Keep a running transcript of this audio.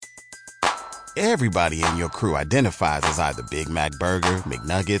Everybody in your crew identifies as either Big Mac Burger,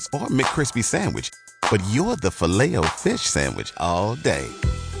 McNuggets, or McCrispy Sandwich. But you're the Filet-O-Fish Sandwich all day.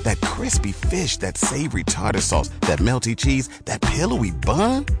 That crispy fish, that savory tartar sauce, that melty cheese, that pillowy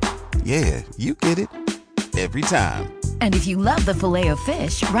bun. Yeah, you get it. Every time. And if you love the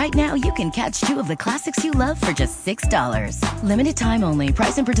Filet-O-Fish, right now you can catch two of the classics you love for just $6. Limited time only.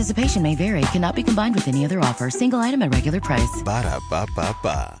 Price and participation may vary. Cannot be combined with any other offer. Single item at regular price.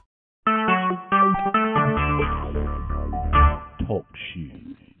 Ba-da-ba-ba-ba. Talk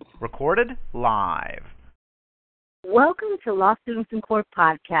shoes. Recorded live. Welcome to Law Students in Court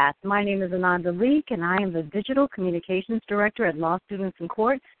podcast. My name is Ananda Leek, and I am the Digital Communications Director at Law Students in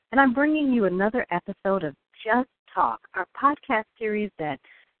Court, and I'm bringing you another episode of Just Talk, our podcast series that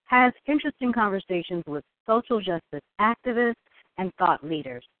has interesting conversations with social justice activists and thought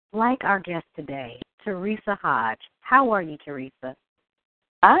leaders, like our guest today, Teresa Hodge. How are you, Teresa?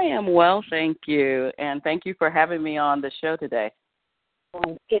 I am well, thank you, and thank you for having me on the show today.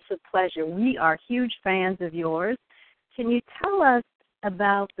 Oh, it's a pleasure. We are huge fans of yours. Can you tell us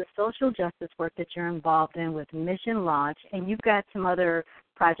about the social justice work that you're involved in with Mission Launch, and you've got some other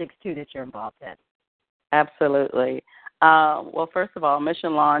projects, too, that you're involved in? Absolutely. Well, first of all,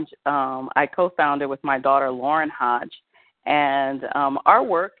 Mission Launch, I co-founded with my daughter, Lauren Hodge, and our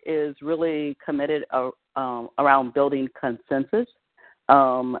work is really committed around building consensus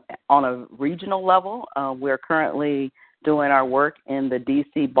on a regional level. We're currently doing our work in the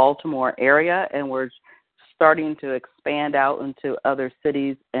D.C.-Baltimore area, and we're starting to expand out into other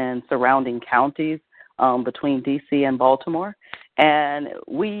cities and surrounding counties between D.C. and Baltimore. And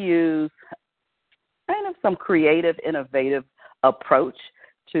we use kind of some creative, innovative approach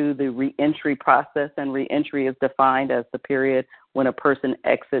to the reentry process, and reentry is defined as the period when a person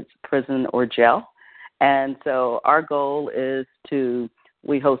exits prison or jail. And so our goal is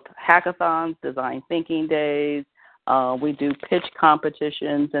we host hackathons, design thinking days, we do pitch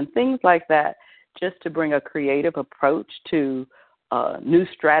competitions and things like that, just to bring a creative approach to new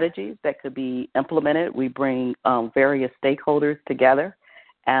strategies that could be implemented. We bring various stakeholders together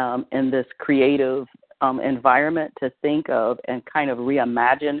in this creative environment to think of and kind of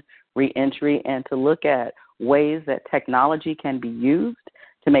reimagine reentry and to look at ways that technology can be used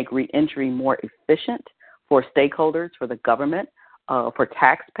to make reentry more efficient for stakeholders, for the government, for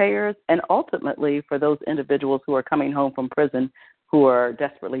taxpayers, and ultimately for those individuals who are coming home from prison who are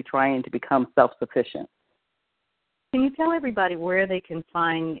desperately trying to become self-sufficient. Can you tell everybody where they can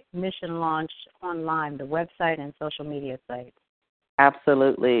find Mission Launch online, the website and social media sites?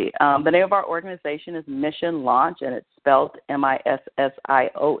 Absolutely. The name of our organization is Mission Launch, and it's spelled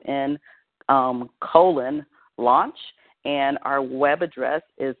MISSION :launch, and our web address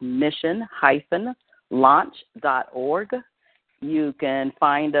is mission-launch.org. You can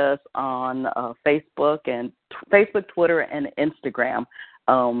find us on Facebook, Twitter, and Instagram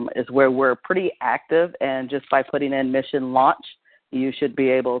is where we're pretty active. And just by putting in Mission Launch, you should be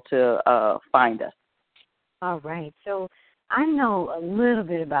able to find us. All right. So I know a little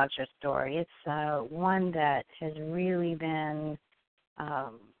bit about your story. It's one that has really been, there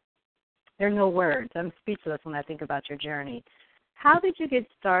are no words. I'm speechless when I think about your journey. How did you get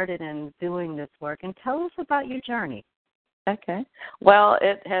started in doing this work? And tell us about your journey. Okay. Well,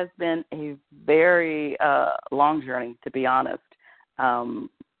 it has been a very long journey, to be honest. In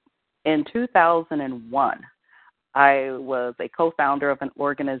 2001, I was a co-founder of an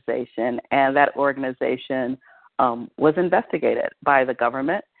organization, and that organization was investigated by the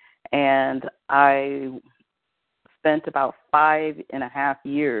government, and I spent about 5.5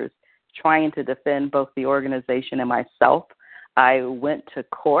 years trying to defend both the organization and myself. I went to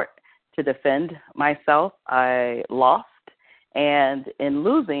court to defend myself. I lost. And in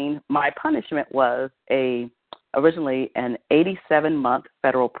losing, my punishment was originally an 87-month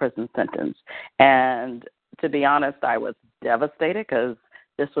federal prison sentence. And to be honest, I was devastated because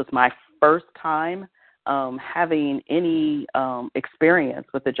this was my first time having any experience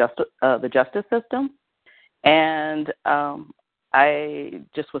with the justice system. And I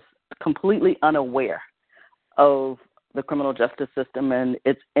just was completely unaware of the criminal justice system and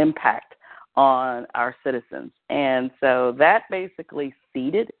its impact on our citizens. And so that basically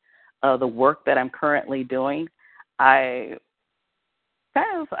seeded the work that I'm currently doing. I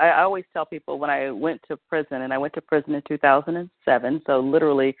always tell people when I went to prison, and I went to prison in 2007, so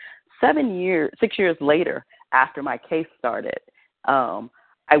literally 6 years later after my case started,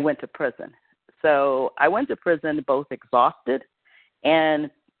 I went to prison. So I went to prison both exhausted and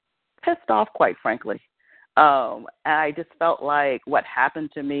pissed off, quite frankly. I just felt like what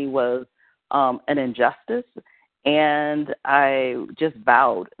happened to me was an injustice, And I just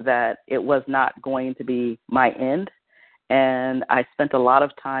vowed that it was not going to be my end. And I spent a lot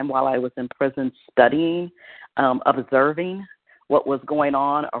of time while I was in prison studying, observing what was going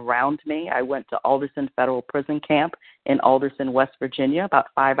on around me. I went to Alderson Federal Prison Camp in Alderson, West Virginia, about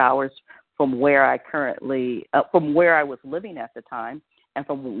 5 hours from where I from where I was living at the time and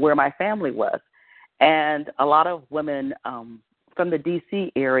from where my family was. And a lot of women from the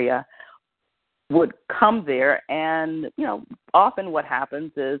D.C. area would come there, and, often what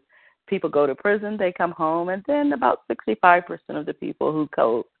happens is people go to prison, they come home, and then about 65% of the people who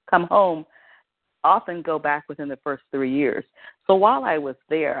come home often go back within the first 3 years. So while I was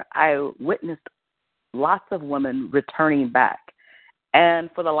there, I witnessed lots of women returning back. And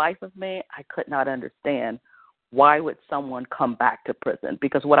for the life of me, I could not understand why would someone come back to prison,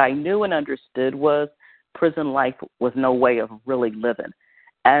 because what I knew and understood was prison life was no way of really living.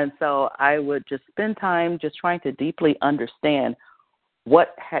 And so I would just spend time just trying to deeply understand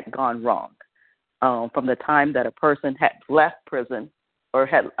what had gone wrong from the time that a person had left prison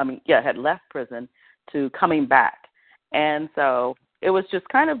had left prison to coming back. And so it was just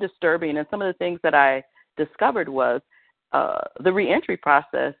kind of disturbing. And some of the things that I discovered was the reentry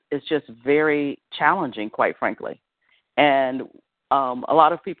process is just very challenging, quite frankly. And a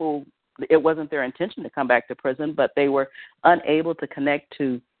lot of people, it wasn't their intention to come back to prison, but they were unable to connect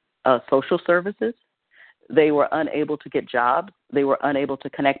to social services. They were unable to get jobs. They were unable to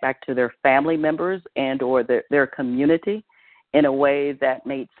connect back to their family members and or their community in a way that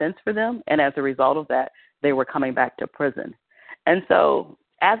made sense for them. And as a result of that, they were coming back to prison. And so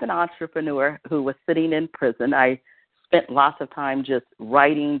as an entrepreneur who was sitting in prison, I spent lots of time just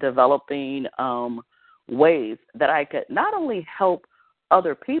writing, developing ways that I could not only help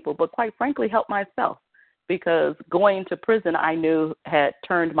other people, but quite frankly, help myself. Because going to prison, I knew had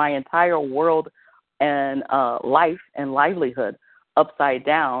turned my entire world and life and livelihood upside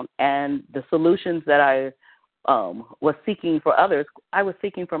down. And the solutions that I was seeking for others, I was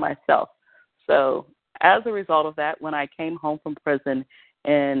seeking for myself. So as a result of that, when I came home from prison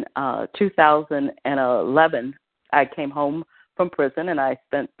in 2011, I came home from prison and I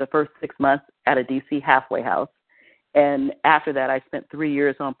spent the first 6 months at a D.C. halfway house. And after that, I spent 3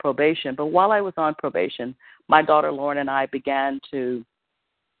 years on probation. But while I was on probation, my daughter Lauren and I began to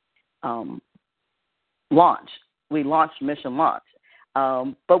launch. We launched Mission Launch.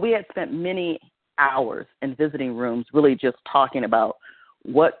 But we had spent many hours in visiting rooms really just talking about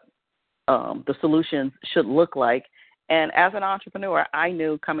what the solutions should look like. And as an entrepreneur, I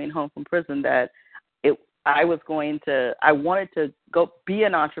knew coming home from prison that I wanted to go be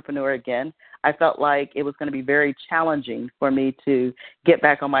an entrepreneur again. I felt like it was going to be very challenging for me to get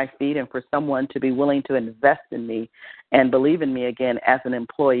back on my feet and for someone to be willing to invest in me and believe in me again as an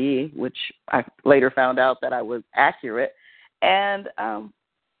employee, which I later found out that I was accurate. And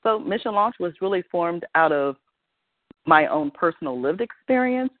so Mission Launch was really formed out of my own personal lived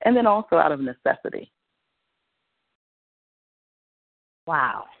experience and then also out of necessity.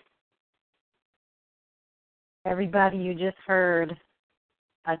 Wow. Everybody, you just heard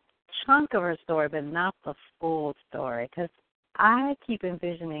a chunk of her story, but not the full story, because I keep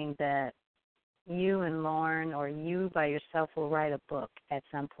envisioning that you and Lauren or you by yourself will write a book at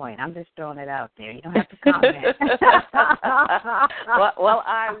some point. I'm just throwing it out there. You don't have to comment. Well,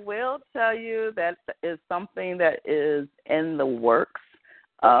 I will tell you that is something that is in the works.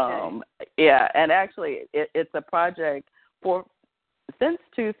 Okay. And actually it's a project since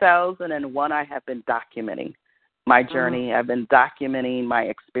 2001 I have been documenting my journey. Mm-hmm. I've been documenting my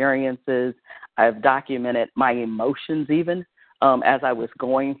experiences. I've documented my emotions even as I was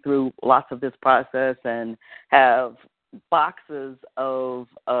going through lots of this process, and have boxes of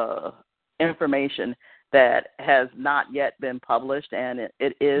information that has not yet been published. And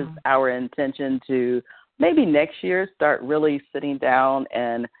it is our intention to maybe next year start really sitting down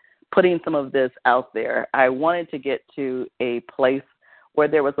and putting some of this out there. I wanted to get to a place where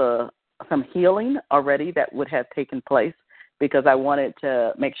there was some healing already that would have taken place, because I wanted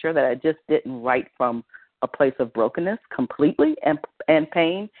to make sure that I just didn't write from a place of brokenness completely and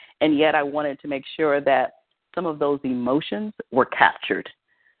pain, and yet I wanted to make sure that some of those emotions were captured.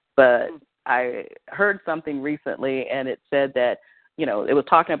 But I heard something recently, and it said that, it was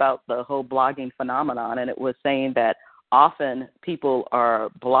talking about the whole blogging phenomenon, and it was saying that often people are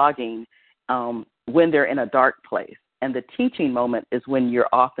blogging when they're in a dark place, and the teaching moment is when you're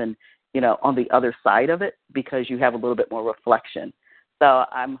often on the other side of it, because you have a little bit more reflection. So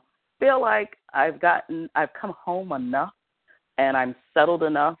I feel like I've come home enough, and I'm settled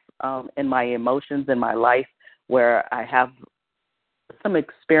enough in my emotions in my life where I have some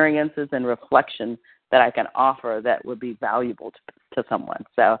experiences and reflection that I can offer that would be valuable to someone.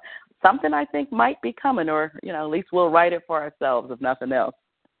 So something I think might be coming, or, at least we'll write it for ourselves, if nothing else.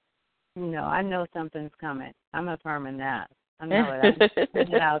 No, I know something's coming. I'm affirming that. I know it. I'm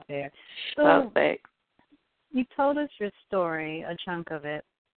putting it out there. So thanks. You told us your story, a chunk of it.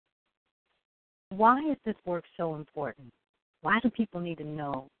 Why is this work so important? Why do people need to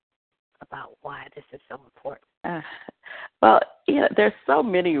know about why this is so important? Well, there's so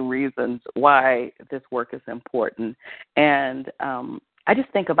many reasons why this work is important. And I just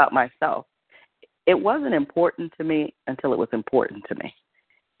think about myself. It wasn't important to me until it was important to me.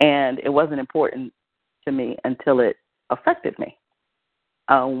 And it wasn't important to me until it affected me.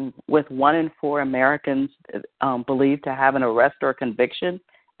 With 1 in 4 Americans believed to have an arrest or conviction,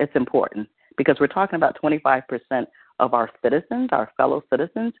 it's important because we're talking about 25% of our citizens, our fellow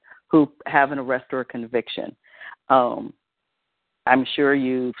citizens, who have an arrest or conviction. I'm sure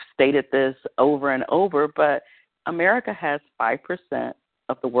you've stated this over and over, but America has 5%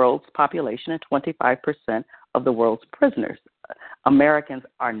 of the world's population and 25% of the world's prisoners. Americans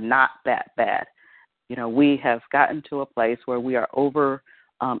are not that bad. We have gotten to a place where we are over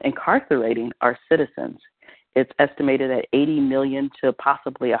incarcerating our citizens. It's estimated that 80 million to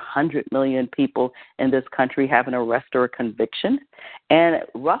possibly 100 million people in this country have an arrest or a conviction, and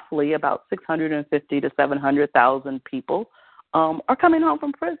roughly about 650 to 700,000 people are coming home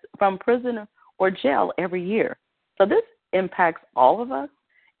from prison or jail every year. So this impacts all of us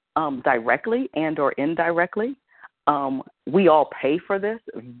directly and or indirectly. We all pay for this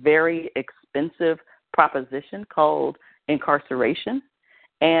very expensive proposition called incarceration,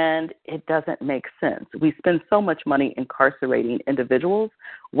 and it doesn't make sense. We spend so much money incarcerating individuals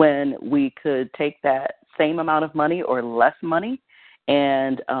when we could take that same amount of money or less money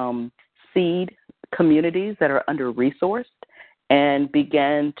and seed communities that are under-resourced and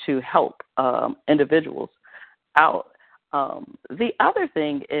begin to help individuals out. The other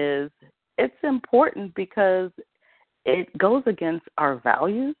thing is it's important because it goes against our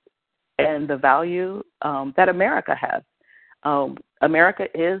values and the value that America has. America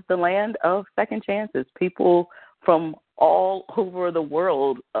is the land of second chances. People from all over the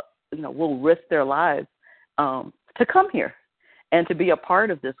world, will risk their lives to come here and to be a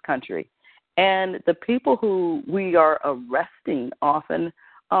part of this country. And the people who we are arresting often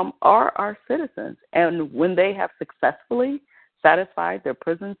are our citizens. And when they have successfully satisfied their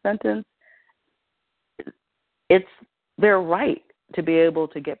prison sentence, it's their right to be able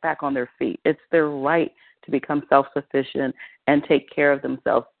to get back on their feet. It's their right to become self-sufficient and take care of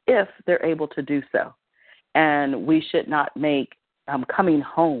themselves if they're able to do so. And we should not make coming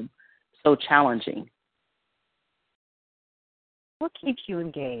home so challenging. What keeps you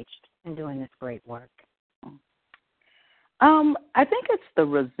engaged in doing this great work? I think it's the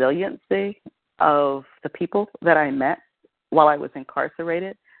resiliency of the people that I met while I was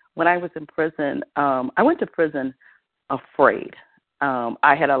incarcerated. When I was in prison, I went to prison afraid.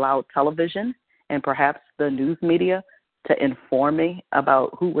 I had allowed television and perhaps the news media to inform me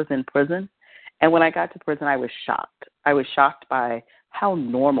about who was in prison. And when I got to prison, I was shocked. I was shocked by how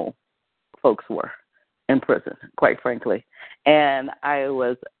normal folks were in prison, quite frankly. And I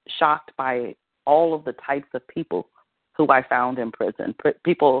was shocked by all of the types of people who I found in prison,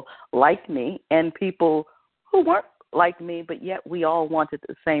 people like me and people who weren't like me, but yet we all wanted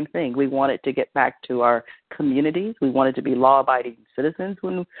the same thing. We wanted to get back to our communities. We wanted to be law-abiding citizens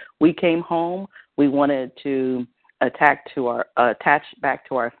when we came home. We wanted to attach back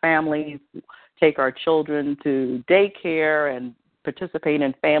to our families, take our children to daycare and participate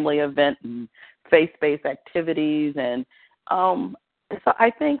in family events and faith-based activities. And so I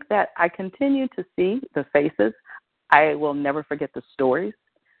think that I continue to see the faces. I will never forget the stories.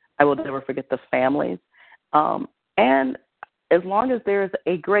 I will never forget the families. And as long as there's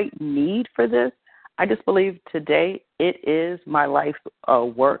a great need for this, I just believe today it is my life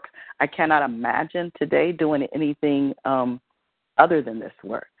work. I cannot imagine today doing anything other than this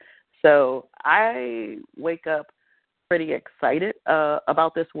work. So I wake up pretty excited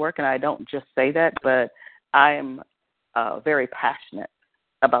about this work, and I don't just say that, but I am very passionate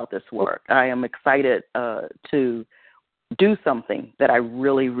about this work. I am excited to do something that I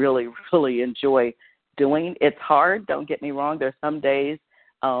really, really, really enjoy doing. It's hard, don't get me wrong. There's some days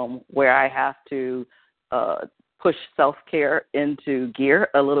where I have to push self-care into gear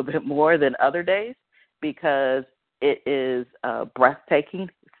a little bit more than other days because it is breathtaking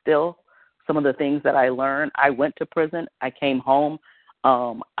still, some of the things that I learned. I went to prison. I came home.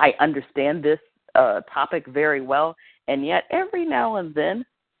 I understand this topic very well, and yet every now and then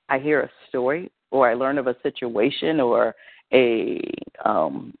I hear a story or I learn of a situation or a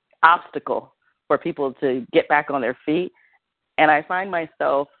obstacle for people to get back on their feet. And I find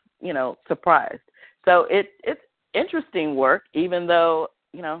myself, surprised. So it's interesting work, even though,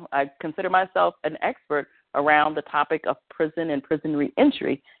 I consider myself an expert around the topic of prison and prison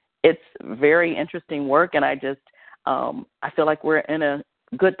reentry. It's very interesting work, and I feel like we're in a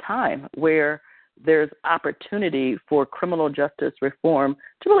good time where there's opportunity for criminal justice reform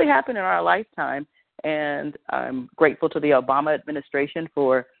to really happen in our lifetime. And I'm grateful to the Obama administration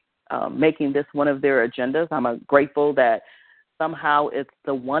for making this one of their agendas. I'm grateful that somehow it's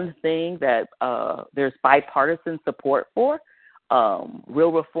the one thing that there's bipartisan support for,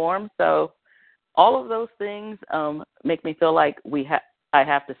 real reform. So all of those things make me feel like I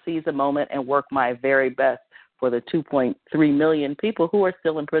have to seize a moment and work my very best for the 2.3 million people who are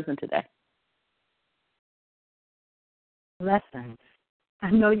still in prison today. Lessons. I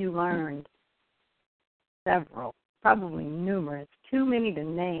know you learned several, probably numerous, too many to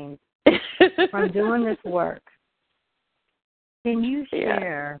name, from doing this work. Can you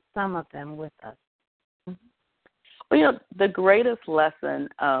share some of them with us? Well, the greatest lesson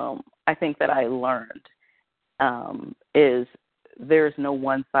I think that I learned is there's no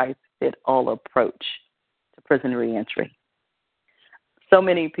one-size-fits-all approach to prison reentry. So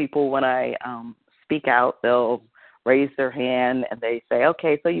many people, when I speak out, they'll raise their hand and they say,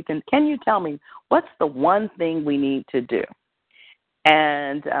 okay, so can you tell me what's the one thing we need to do?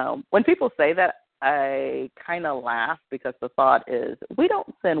 And when people say that, I kind of laugh because the thought is we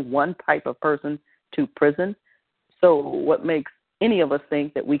don't send one type of person to prison. So what makes any of us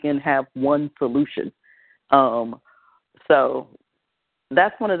think that we can have one solution? So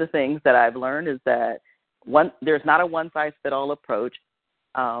that's one of the things that I've learned is that there's not a one-size-fits-all approach,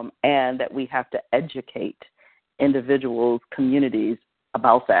 and that we have to educate individuals, communities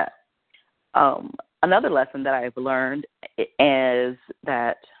about that. Another lesson that I've learned is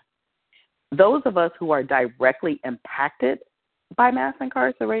that those of us who are directly impacted by mass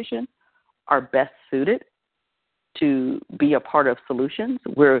incarceration are best suited to be a part of solutions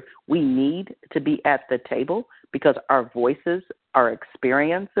where we need to be at the table because our voices, our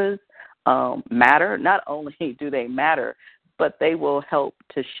experiences matter. Not only do they matter, but they will help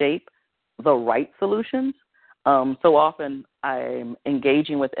to shape the right solutions. So often I'm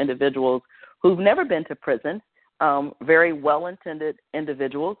engaging with individuals who've never been to prison, very well-intended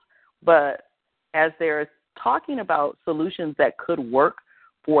individuals, but as they're talking about solutions that could work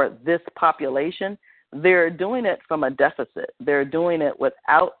for this population, they're doing it from a deficit. They're doing it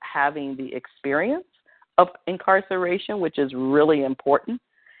without having the experience of incarceration, which is really important.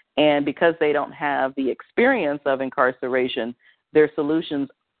 And because they don't have the experience of incarceration, their solutions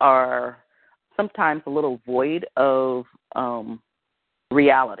are sometimes a little void of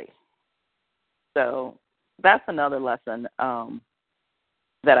reality. So that's another lesson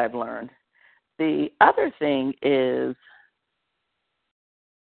that I've learned. The other thing is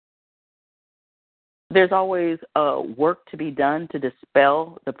there's always work to be done to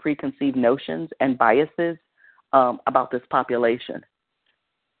dispel the preconceived notions and biases about this population.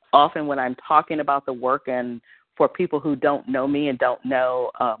 Often when I'm talking about the work, and for people who don't know me and don't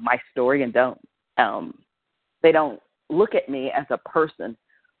know my story and they don't look at me as a person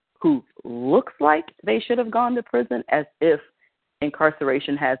who looks like they should have gone to prison, as if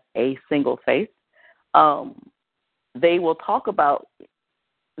incarceration has a single face. They will talk about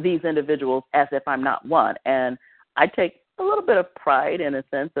these individuals as if I'm not one. And I take a little bit of pride in a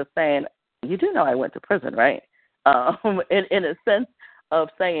sense of saying, you do know I went to prison, right? In a sense of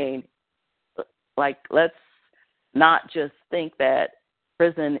saying, like, let's not just think that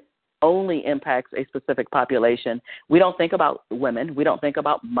prison only impacts a specific population. We don't think about women. We don't think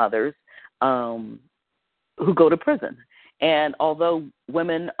about mothers who go to prison. And although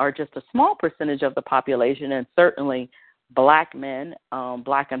women are just a small percentage of the population, and certainly Black men,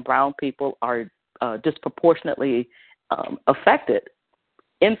 Black and brown people are disproportionately affected,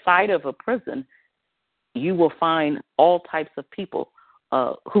 inside of a prison, you will find all types of people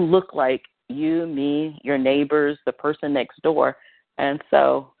who look like you, me, your neighbors, the person next door. And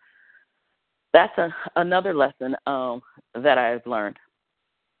so that's another lesson that I've learned.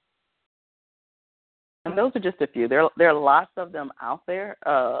 And those are just a few. There are lots of them out there,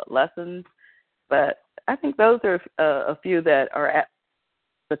 lessons, but I think those are a few that are at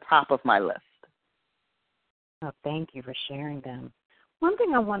the top of my list. Oh, thank you for sharing them. One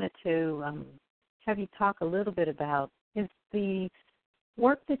thing I wanted to have you talk a little bit about is the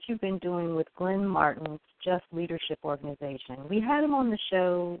work that you've been doing with Glenn Martin's Just Leadership Organization. We had him on the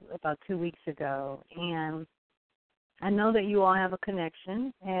show about 2 weeks ago, and I know that you all have a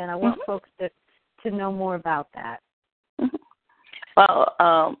connection, and I want folks to know more about that.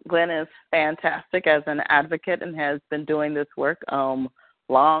 Glenn is fantastic as an advocate and has been doing this work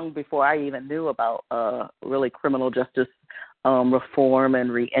long before I even knew about really criminal justice reform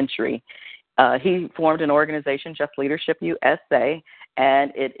and reentry. He formed an organization, Just Leadership USA,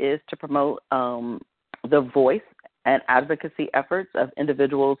 and it is to promote the voice and advocacy efforts of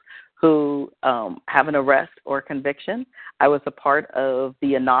individuals who have an arrest or conviction. I was a part of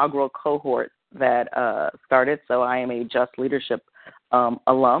the inaugural cohort that started, so I am a Just Leadership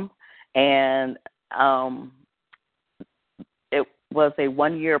alum, and it was a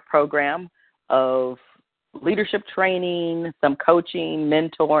one-year program of leadership training, some coaching,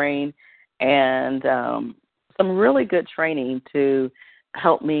 mentoring, and some really good training to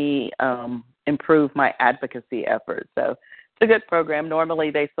help me improve my advocacy efforts. So it's a good program.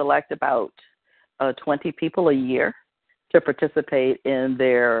 Normally they select about 20 people a year to participate in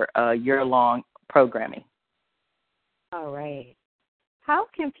their year-long programming. All right. How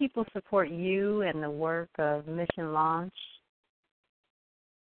can people support you and the work of Mission Launch?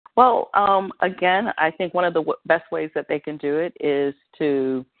 Well, again, I think one of the best ways that they can do it is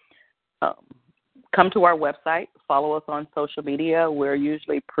to come to our website, follow us on social media. We're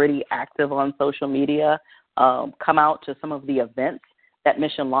usually pretty active on social media. Come out to some of the events that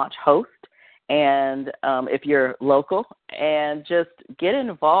Mission Launch hosts, and if you're local, and just get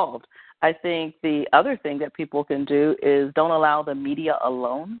involved. I think the other thing that people can do is don't allow the media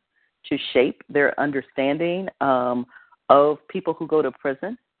alone to shape their understanding of people who go to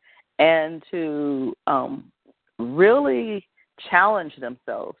prison, and to really challenge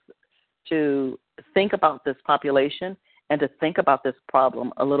themselves to think about this population and to think about this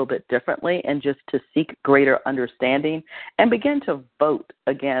problem a little bit differently, and just to seek greater understanding and begin to vote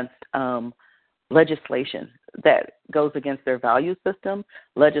against legislation that goes against their value system,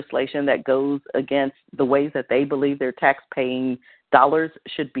 legislation that goes against the ways that they believe their tax-paying dollars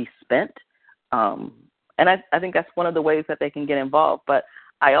should be spent. And I think that's one of the ways that they can get involved. But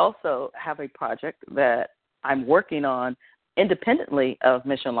I also have a project that I'm working on independently of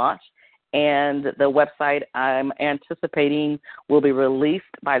Mission Launch, and the website I'm anticipating will be released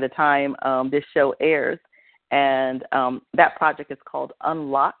by the time this show airs. And that project is called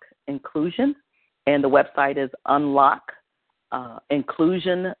Unlock Inclusion, and the website is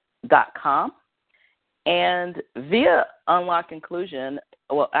unlockinclusion.com. And via Unlock Inclusion,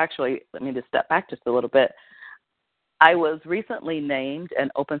 well, actually, let me just step back just a little bit. I was recently named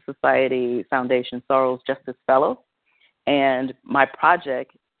an Open Society Foundation Soros Justice Fellow, and my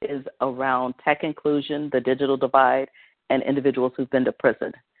project is around tech inclusion, the digital divide, and individuals who've been to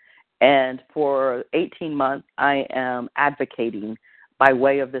prison. And for 18 months, I am advocating by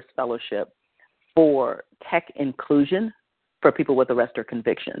way of this fellowship for tech inclusion for people with arrest or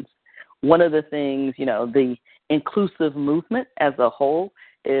convictions. One of the things, the inclusive movement as a whole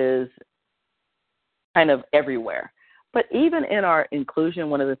is kind of everywhere. But even in our inclusion,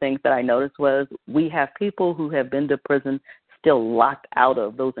 one of the things that I noticed was we have people who have been to prison still locked out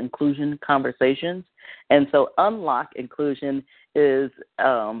of those inclusion conversations. And so Unlock Inclusion is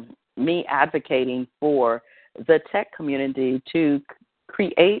me advocating for the tech community to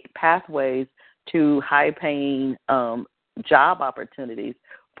create pathways to high-paying job opportunities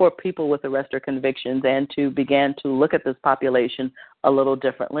for people with arrest or convictions, and to begin to look at this population a little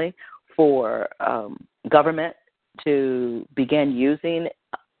differently, for government to begin using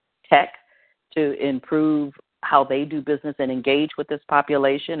tech to improve how they do business and engage with this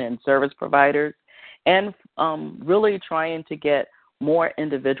population, and service providers, and really trying to get more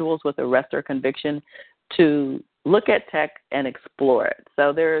individuals with arrest or conviction to look at tech and explore it.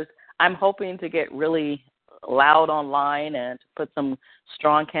 So I'm hoping to get really loud online and to put some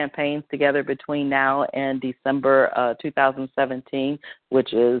strong campaigns together between now and December 2017,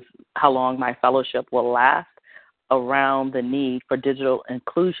 which is how long my fellowship will last, around the need for digital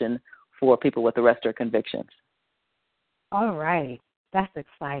inclusion for people with arrest or convictions. All right. That's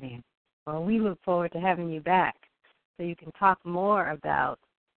exciting. Well, we look forward to having you back so you can talk more about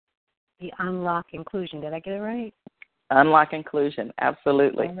the Unlock Inclusion. Did I get it right? Unlock Inclusion,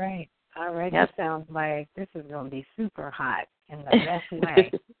 absolutely. All right. All right. Yes. This sounds like this is going to be super hot in the best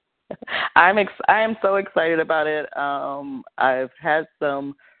way. I am so excited about it. I've had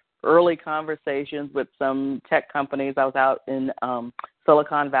some early conversations with some tech companies. I was out in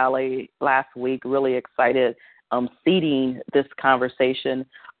Silicon Valley last week, really excited, seeding this conversation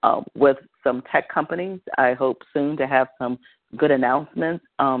with some tech companies. I hope soon to have some good announcements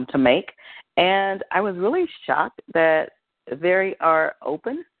to make. And I was really shocked that they are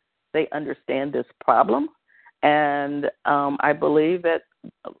open. They understand this problem. And I believe that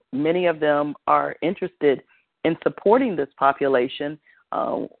many of them are interested in supporting this population,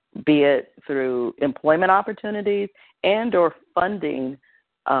 be it through employment opportunities and or funding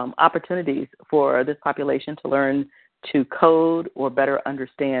opportunities for this population to learn to code or better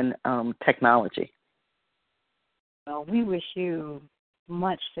understand technology. Well, we wish you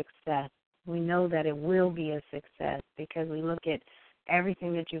much success. We know that it will be a success because we look at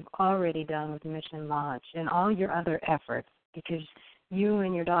everything that you've already done with Mission Lodge and all your other efforts, because you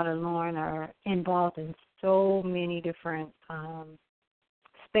and your daughter Lauren are involved in so many different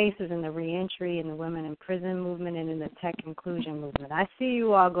spaces in the reentry and the women in prison movement and in the tech inclusion movement. I see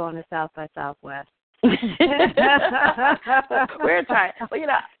you all going to South by Southwest. We're trying. Well,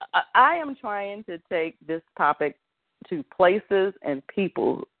 I am trying to take this topic to places and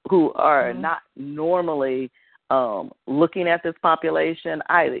people who are not normally looking at this population.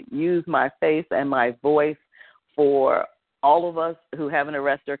 I use my face and my voice for all of us who have an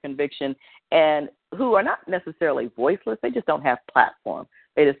arrest or conviction and who are not necessarily voiceless. They just don't have platform.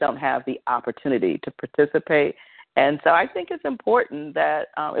 They just don't have the opportunity to participate. And so I think it's important that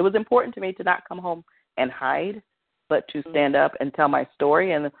it was important to me to not come home and hide, but to stand up and tell my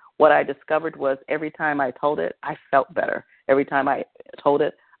story. And what I discovered was every time I told it, I felt better. Every time I told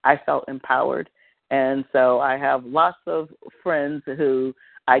it, I felt empowered. And so I have lots of friends who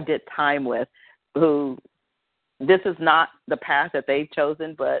I did time with who this is not the path that they've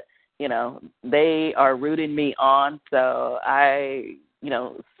chosen, but, they are rooting me on. So I,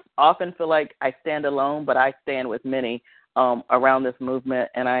 often feel like I stand alone, but I stand with many around this movement,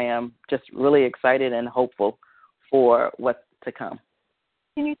 and I am just really excited and hopeful for what's to come.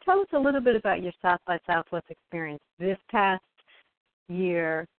 Can you tell us a little bit about your South by Southwest experience this past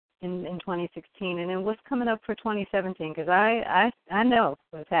year in 2016, and then what's coming up for 2017? Because I know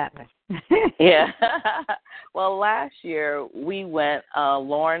what's happening. Yeah. Well, last year we went,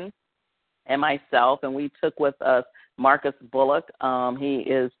 Lauren and myself, and we took with us Marcus Bullock. He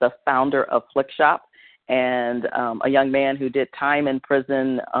is the founder of Flick Shop, and a young man who did time in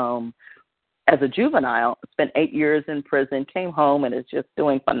prison as a juvenile, spent 8 years in prison, came home, and is just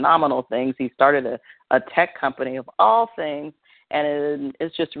doing phenomenal things. He started a tech company of all things, and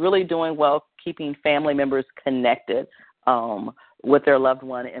it's just really doing well, keeping family members connected with their loved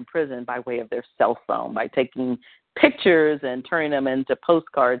one in prison by way of their cell phone, by taking pictures and turning them into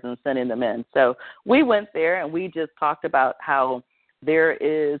postcards and sending them in. So we went there, and we just talked about how there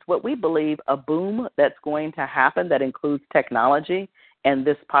is what we believe a boom that's going to happen that includes technology and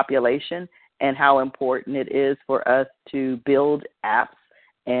this population, and how important it is for us to build apps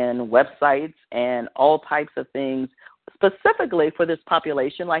and websites and all types of things specifically for this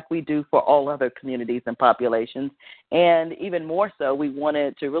population like we do for all other communities and populations. And even more so, we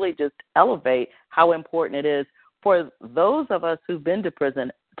wanted to really just elevate how important it is for those of us who've been to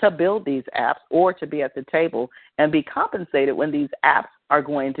prison to build these apps or to be at the table and be compensated when these apps are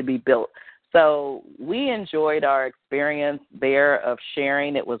going to be built. So we enjoyed our experience there of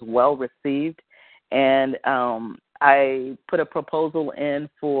sharing. It was well received. And I put a proposal in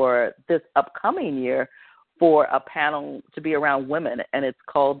for this upcoming year for a panel to be around women, and it's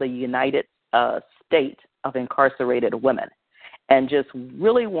called the United State of Incarcerated Women, and just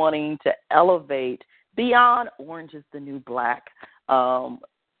really wanting to elevate beyond Orange is the New Black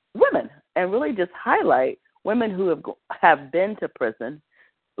women, and really just highlight women who have been to prison,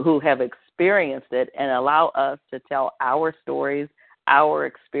 who have experienced it, and allow us to tell our stories, our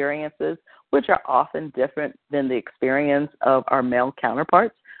experiences, which are often different than the experience of our male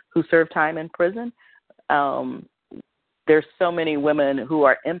counterparts who serve time in prison. There's so many women who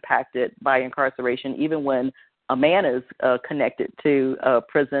are impacted by incarceration. Even when a man is connected to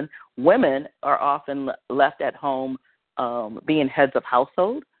prison, women are often left at home being heads of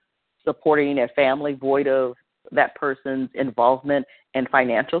household, supporting a family void of that person's involvement and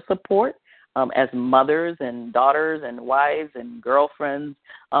financial support, as mothers and daughters and wives and girlfriends.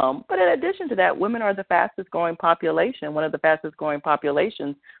 But in addition to that, women are the fastest growing population, one of the fastest growing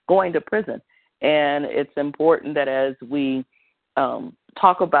populations going to prison. And it's important that as we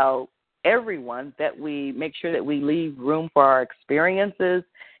talk about everyone, that we make sure that we leave room for our experiences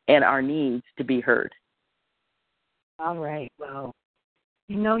and our needs to be heard. All right. Well,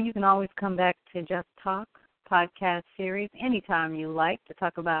 you can always come back to Just Talk podcast series anytime you like to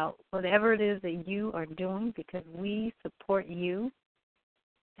talk about whatever it is that you are doing, because we support you.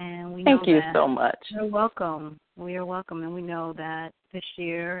 And we know Thank you so much. You're welcome. We are welcome, and we know that this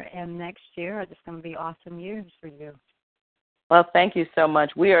year and next year are just going to be awesome years for you. Well, thank you so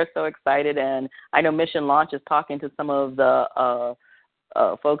much. We are so excited, and I know Mission Launch is talking to some of the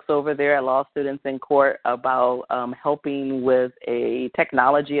folks over there at Law Students in Court about helping with a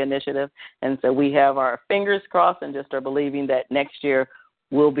technology initiative. And so we have our fingers crossed and just are believing that next year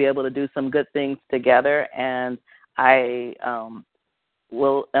we'll be able to do some good things together. And I am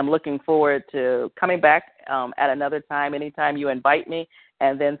looking forward to coming back at another time, anytime you invite me.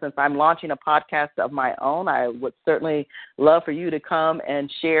 And then since I'm launching a podcast of my own, I would certainly love for you to come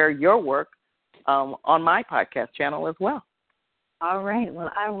and share your work on my podcast channel as well. All right.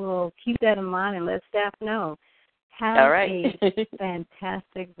 Well, I will keep that in mind and let staff know. Have All right. a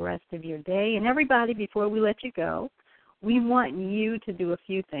fantastic rest of your day. And everybody, before we let you go, we want you to do a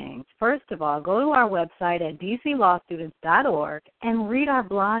few things. First of all, go to our website at dclawstudents.org and read our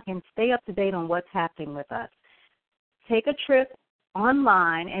blog and stay up to date on what's happening with us. Take a trip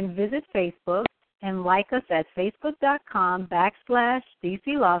online and visit Facebook and like us at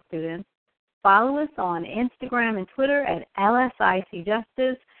facebook.com/DC Law Students. Follow us on Instagram and Twitter at LSIC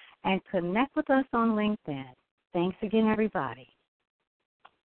Justice and connect with us on LinkedIn. Thanks again, everybody.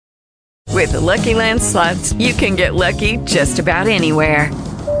 With the Lucky Land Slots, you can get lucky just about anywhere.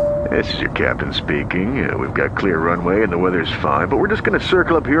 This is your captain speaking. We've got clear runway and the weather's fine, but we're just going to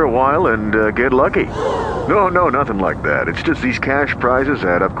circle up here a while and get lucky. No, nothing like that. It's just these cash prizes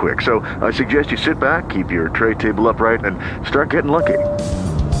add up quick. So I suggest you sit back, keep your tray table upright, and start getting lucky.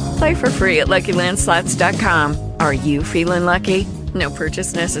 Play for free at LuckyLandSlots.com. Are you feeling lucky? No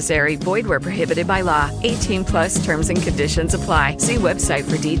purchase necessary. Void where prohibited by law. 18+ terms and conditions apply. See website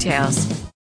for details.